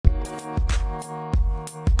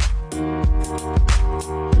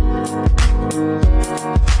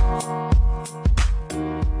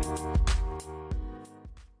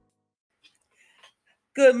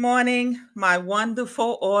morning, my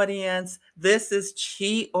wonderful audience. This is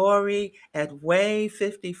Chi Ori at Way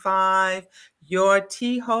 55, your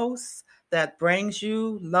tea host that brings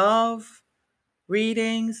you love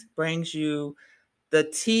readings, brings you the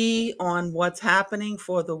tea on what's happening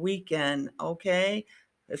for the weekend, okay?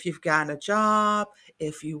 If you've got a job,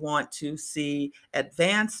 if you want to see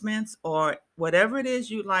advancements, or whatever it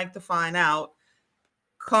is you'd like to find out,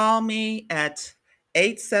 call me at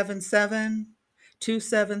 877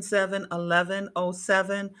 277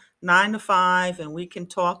 1107 9 to 5, and we can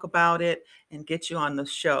talk about it and get you on the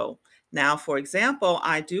show. Now, for example,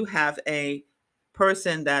 I do have a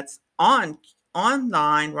person that's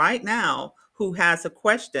online right now who has a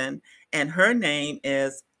question, and her name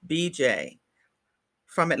is BJ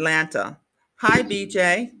from Atlanta. Hi,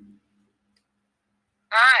 BJ.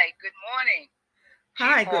 Hi, good morning,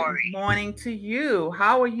 Hi, Chief good Ori. morning to you.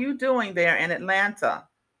 How are you doing there in Atlanta?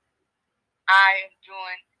 I am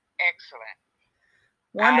doing excellent.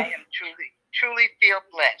 I Wonderful. am truly feel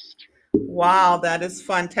blessed. Wow, that is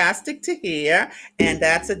fantastic to hear. And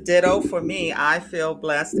that's a ditto for me. I feel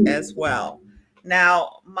blessed as well.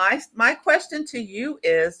 Now, my question to you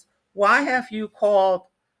is, why have you called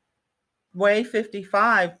Way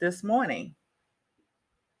 55 this morning?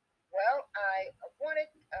 Well, I wanted,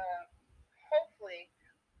 hopefully,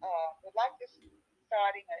 would like to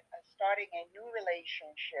starting a new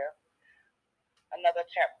relationship, another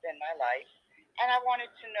chapter in my life, and I wanted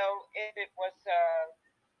to know if it was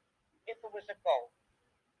a goal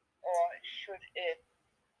or should it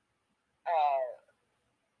uh,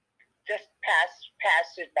 just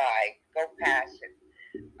pass it by, go past it.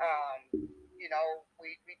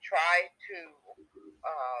 We try to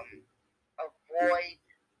um, avoid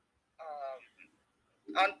um,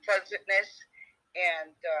 unpleasantness,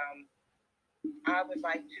 and I would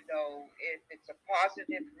like to know if it's a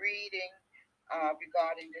positive reading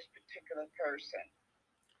regarding this particular person,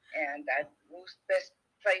 and who's best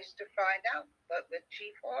place to find out but with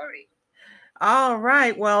Chief Ori. All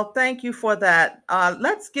right. Well, thank you for that.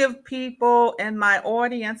 Let's give people in my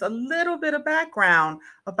audience a little bit of background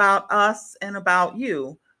about us and about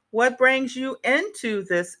you. What brings you into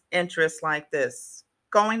this interest like this?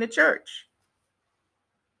 Going to church.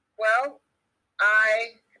 Well, I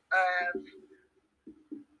have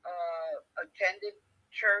attended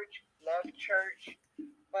church, love church,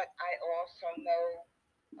 but I also know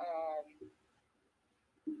um,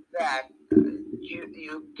 that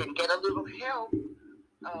you can get a little help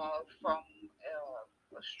from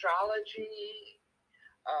astrology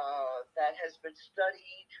that has been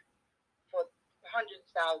studied for hundreds,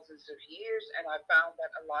 thousands of years, and I found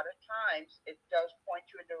that a lot of times it does point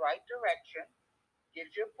you in the right direction,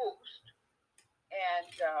 gives you a boost, and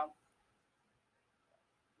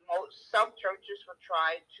some churches will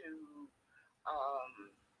try to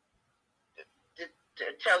um, to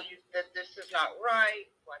tell you that this is not right,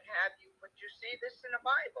 what have you. But you see this in the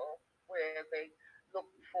Bible where they look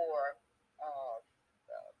for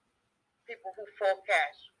people who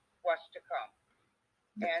forecast what's to come.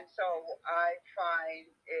 And so I find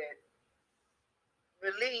it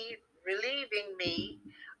relieving me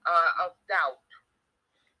of doubt.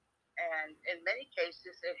 And in many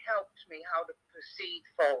cases, it helps me how to proceed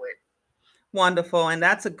forward. Wonderful. And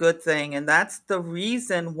that's a good thing. And that's the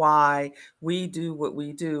reason why we do what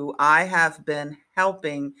we do. I have been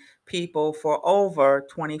helping people for over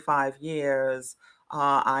 25 years.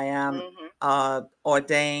 I am Mm-hmm.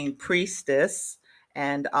 ordained priestess.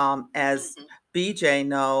 And as Mm-hmm. BJ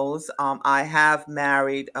knows, I have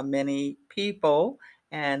married many people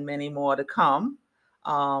and many more to come.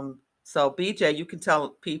 So, BJ, you can tell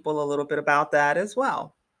people a little bit about that as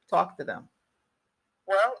well. Talk to them.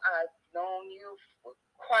 Well, I've known you for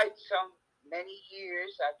quite some many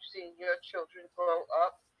years. I've seen your children grow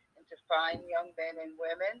up into fine young men and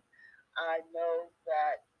women. I know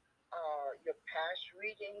that your past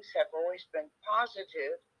readings have always been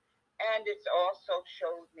positive, and it's also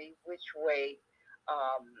showed me which way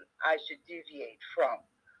I should deviate from.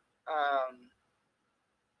 Um,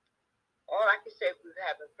 all I can say, we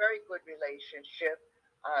have a very good relationship.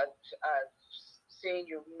 I've seen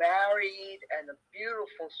you married and a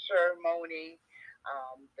beautiful ceremony,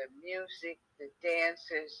 the music, the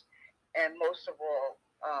dances, and most of all,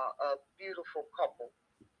 a beautiful couple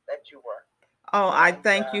that you were. Oh, I And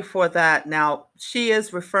thank you for that. Now, she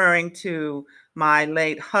is referring to my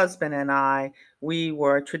late husband and I. We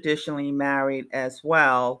were traditionally married as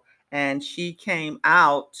well, and she came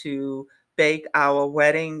out to bake our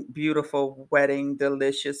wedding, beautiful wedding,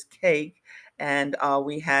 delicious cake. And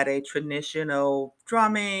we had a traditional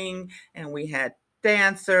drumming, and we had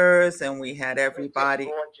dancers, and we had it was just everybody.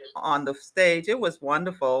 gorgeous. on the stage. It was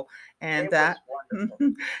wonderful. And It was that wonderful.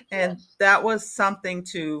 and Yes. that was something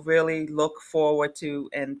to really look forward to.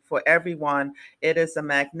 And for everyone, it is a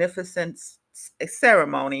magnificent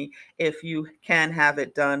ceremony if you can have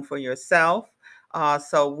it done for yourself.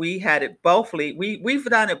 So we had it we've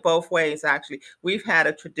done it both ways. Actually, we've had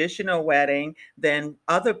a traditional wedding, then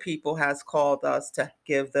other people has called us to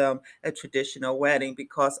give them a traditional wedding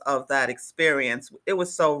because of that experience. It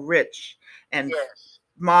was so rich and Yes.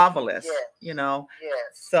 marvelous, Yes. Yes.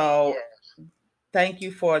 so Yes. thank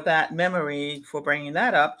you for that memory, for bringing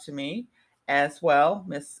that up to me as well,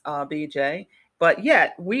 Miss BJ. But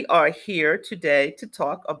yet, we are here today to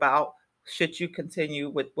talk about should you continue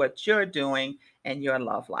with what you're doing in your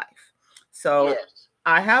love life. So, Yes.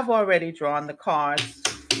 I have already drawn the cards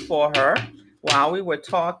for her while we were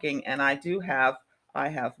talking, and I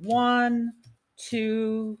have one,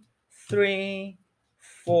 two, three,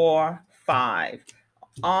 four, five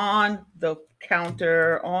on the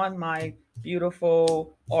counter on my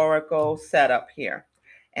beautiful Oracle setup here.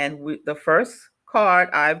 And the first card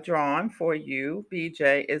I've drawn for you,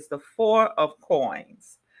 BJ, is the Four of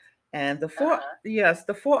Coins. And Uh-huh.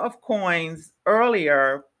 the Four of Coins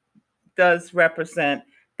earlier does represent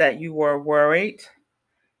that you were worried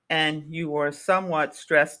and you were somewhat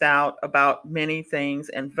stressed out about many things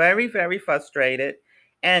and very, very frustrated.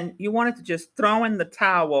 And you wanted to just throw in the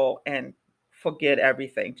towel and forget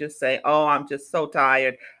everything. Just say, oh, I'm just so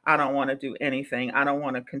tired. I don't want to do anything. I don't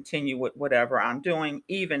want to continue with whatever I'm doing,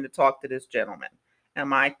 even to talk to this gentleman.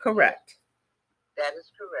 Am I Yes. correct? That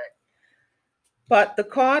is correct. But the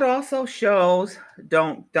card also shows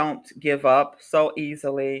don't give up so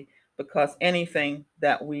easily, because anything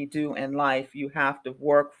that we do in life, you have to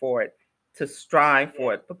work for it, to strive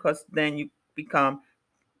for Yes. it, because then you become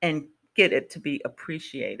and get it to be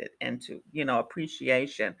appreciated, and to,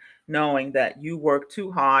 appreciation, knowing that you work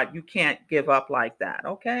too hard, you can't give up like that,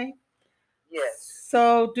 okay? Yes.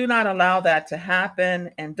 So do not allow that to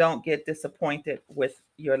happen, and don't get disappointed with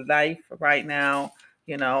your life right now.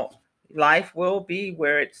 You know, life will be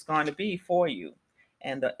where it's going to be for you.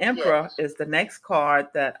 And the Emperor Yes. is the next card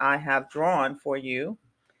that I have drawn for you.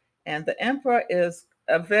 And the Emperor is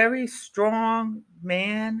a very strong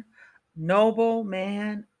man, noble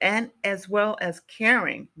man, and as well as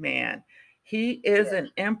caring man. He is Yes.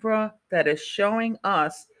 an emperor that is showing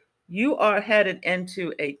us you are headed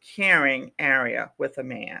into a caring area with a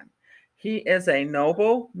man. He is a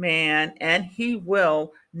noble man, and he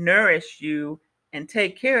will nourish you and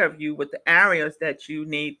take care of you with the areas that you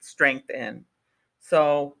need strength in.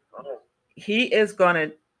 So Oh. he is going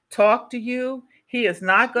to talk to you. He is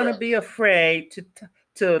not going to be Yes. afraid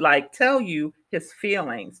to like tell you his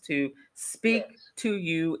feelings, to speak Yes. to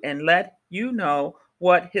you and let you know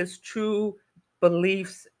what his true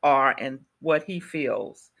beliefs are and what he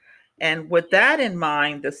feels. And with that Yes. in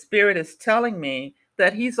mind, the spirit is telling me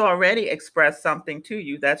that he's already expressed something to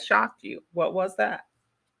you that shocked you. What was that?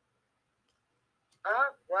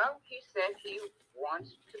 Well, he said he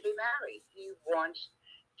wants to be married. He wants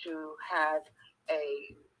to have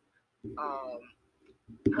a um,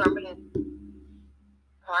 permanent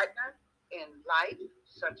partner in life,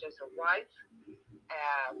 such as a wife,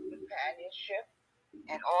 companionship,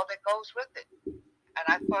 and all that goes with it. And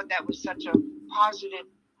I thought that was such a positive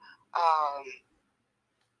um,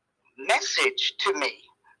 message to me.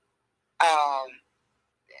 Um,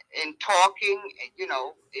 in talking,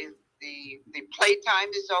 if the playtime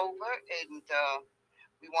is over, and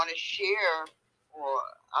we want to share for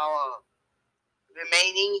our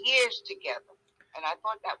remaining years together. And I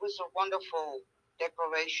thought that was a wonderful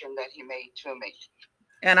declaration that he made to me.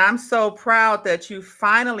 And I'm so proud that you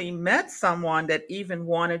finally met someone that even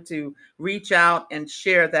wanted to reach out and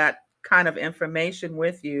share that kind of information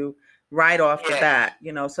with you right off the Yes.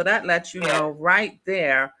 bat. So that lets you Yes. know right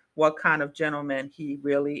there what kind of gentleman he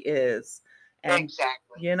really is. And,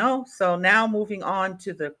 Exactly. so now moving on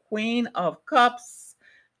to the Queen of Cups,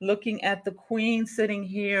 looking at the Queen sitting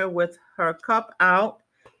here with her cup out.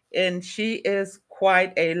 And she is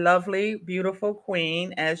quite a lovely, beautiful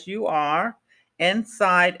queen, as you are,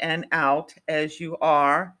 inside and out as you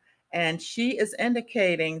are. And she is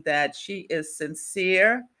indicating that she is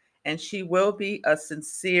sincere, and she will be a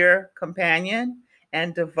sincere companion and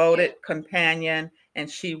Yes. devoted companion. And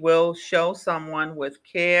she will show someone with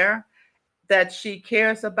care that she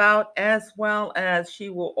cares about, as well as she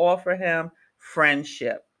will offer him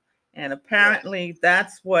friendship. And Yes. apparently,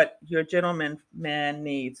 that's what your gentleman man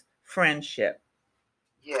needs, friendship.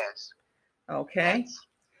 Yes. Okay? That's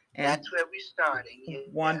And that's where we're starting. Yes.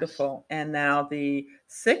 wonderful. And now the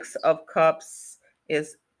Six of Cups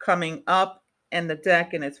is coming up in the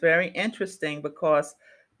deck, and it's very interesting because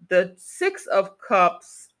the Six of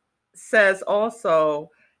Cups says also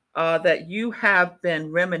that you have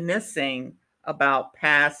been reminiscing about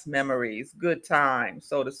past memories, good times,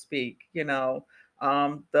 so to speak. The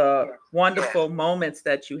Yes. wonderful moments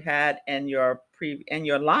that you had in your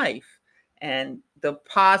life, and the Yes.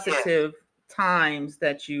 positive times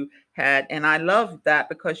that you had. And I love that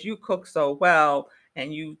because you cook so well,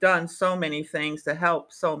 and you've done so many things to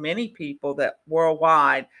help so many people that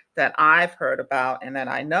worldwide that I've heard about and that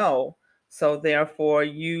I know. So therefore,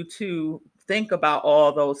 you too think about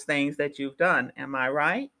all those things that you've done. Am I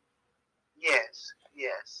right? Yes.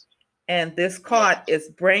 Yes. And this card Yes. is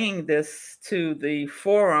bringing this to the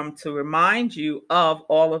forum to remind you of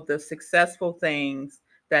all of the successful things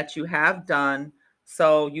that you have done.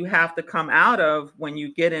 So you have to come out of when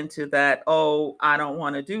you get into that, oh, I don't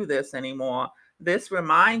want to do this anymore. This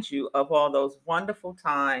reminds you of all those wonderful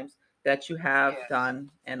times that you have Yes. done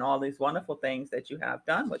and all these wonderful things that you have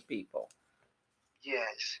done with people,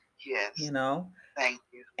 Yes. you Yes. know? Thank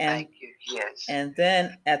you. And Thank you. Yes. And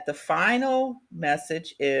then at the final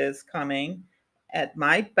message is coming at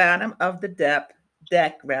my bottom of the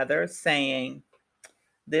deck rather, saying,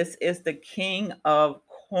 this is the king of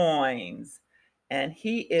coins, and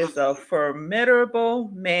he is a Hmm. formidable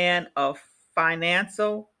man of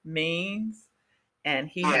financial means, and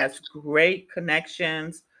he Yes. has great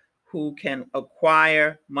connections who can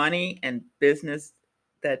acquire money and business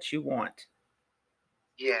that you want.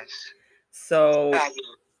 Yes. So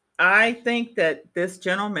Fabulous. I think that this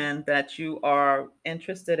gentleman that you are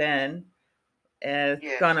interested in is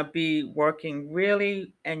Yes. going to be working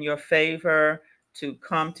really in your favor to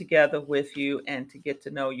come together with you and to get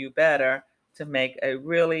to know you better, to make a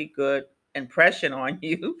really good impression on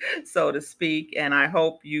you, so to speak. And I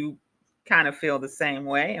hope you kind of feel the same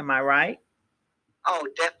way. Am I right? Oh,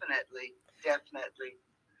 definitely. Definitely.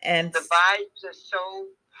 And The vibes are so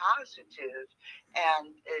positive,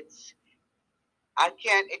 and I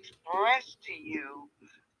can't express to you,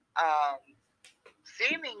 um,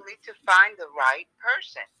 seemingly to find the right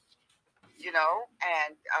person,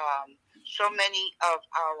 and so many of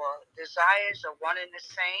our desires are one and the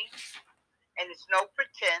same, and it's no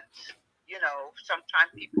pretense.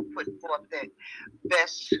 Sometimes people put forth their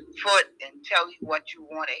best foot and tell you what you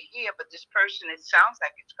want to hear, but this person, it sounds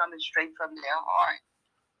like it's coming straight from their heart,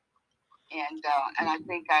 and I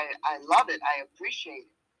think I love it. I appreciate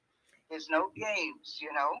it. There's no games.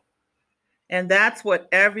 And that's what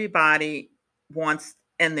everybody wants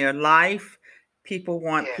in their life. People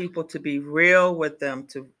want Yeah. people to be real with them,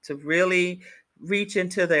 to really reach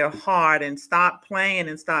into their heart and stop playing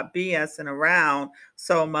and stop BSing around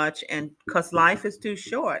so much. And because life is too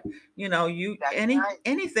short, That's right.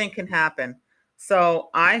 anything can happen. So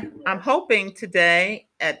I'm Yes. hoping today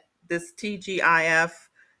at this TGIF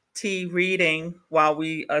tea reading, while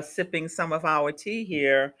we are sipping some of our tea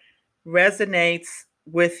here, resonates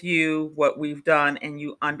with you what we've done and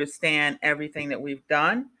you understand everything that we've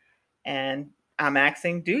done. And I'm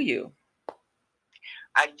asking, do you?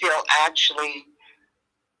 I feel actually,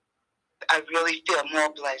 I really feel more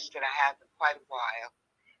blessed than I have in quite a while,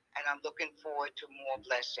 and I'm looking forward to more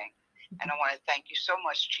blessing. And I want to thank you so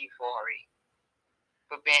much, Chief Ori,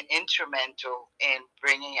 for being instrumental in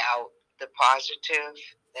bringing out the positive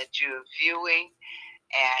that you're viewing.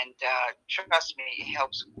 And trust me, it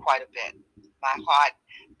helps quite a bit. My heart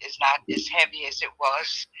is not as heavy as it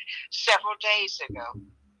was several days ago.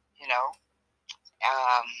 You know,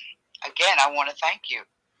 um, again, I want to thank you.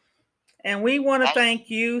 And we want to Thank thank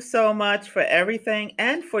you so much for everything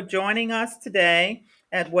and for joining us today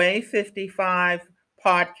at Wave 55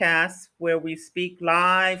 Podcast, where we speak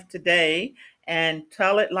live today and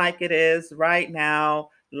tell it like it is right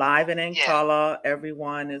now, live and in Yes, color.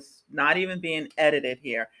 Everyone is not even being edited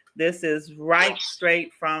here. This is right yes,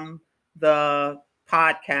 straight from the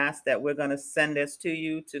podcast that we're going to send this to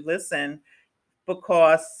you to listen,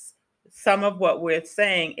 because some of what we're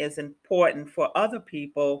saying is important for other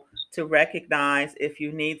people to recognize. If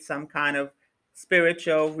you need some kind of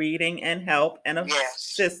spiritual reading and help and yes,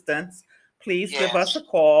 assistance, please give us a yes,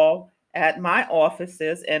 call at my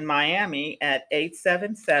offices in Miami at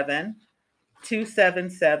 877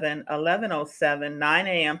 277 1107, 9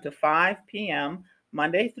 a.m. to 5 p.m.,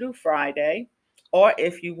 Monday through Friday. Or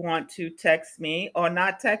if you want to text me, or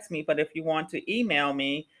not text me, but if you want to email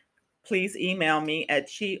me, please email me at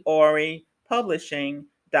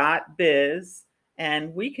chioripublishing.biz,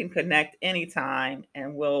 and we can connect anytime,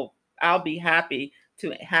 and I'll be happy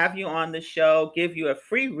to have you on the show, give you a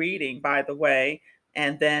free reading, by the way,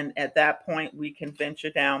 and then at that point we can venture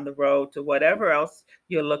down the road to whatever else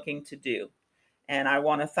you're looking to do. And I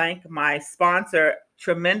want to thank my sponsor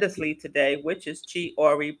tremendously today, which is Chi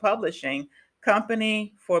Ori Publishing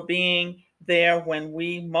Company, for being there when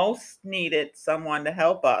we most needed someone to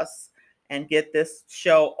help us and get this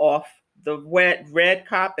show off the red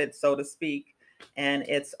carpet, so to speak. And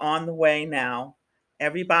it's on the way now.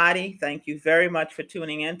 Everybody, thank you very much for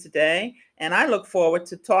tuning in today. And I look forward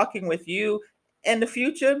to talking with you in the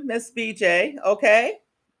future, Miss BJ. Okay?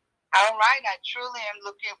 All right. I truly am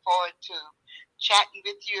looking forward to chatting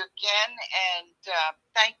with you again. And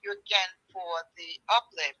thank you again for the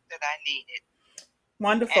uplift that I needed.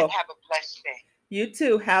 Wonderful. And have a blessed day. You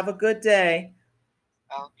too. Have a good day.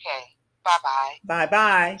 Okay. Bye-bye.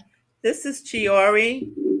 Bye-bye. This is Chiori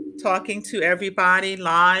talking to everybody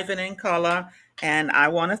live and in color. And I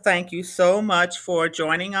want to thank you so much for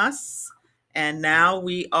joining us. And now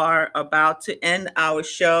we are about to end our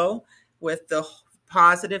show with the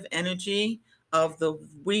positive energy of the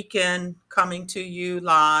weekend coming to you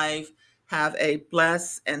live. Have a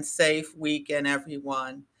blessed and safe weekend,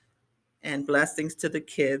 everyone. And blessings to the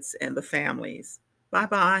kids and the families.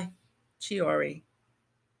 Bye-bye. Chiori.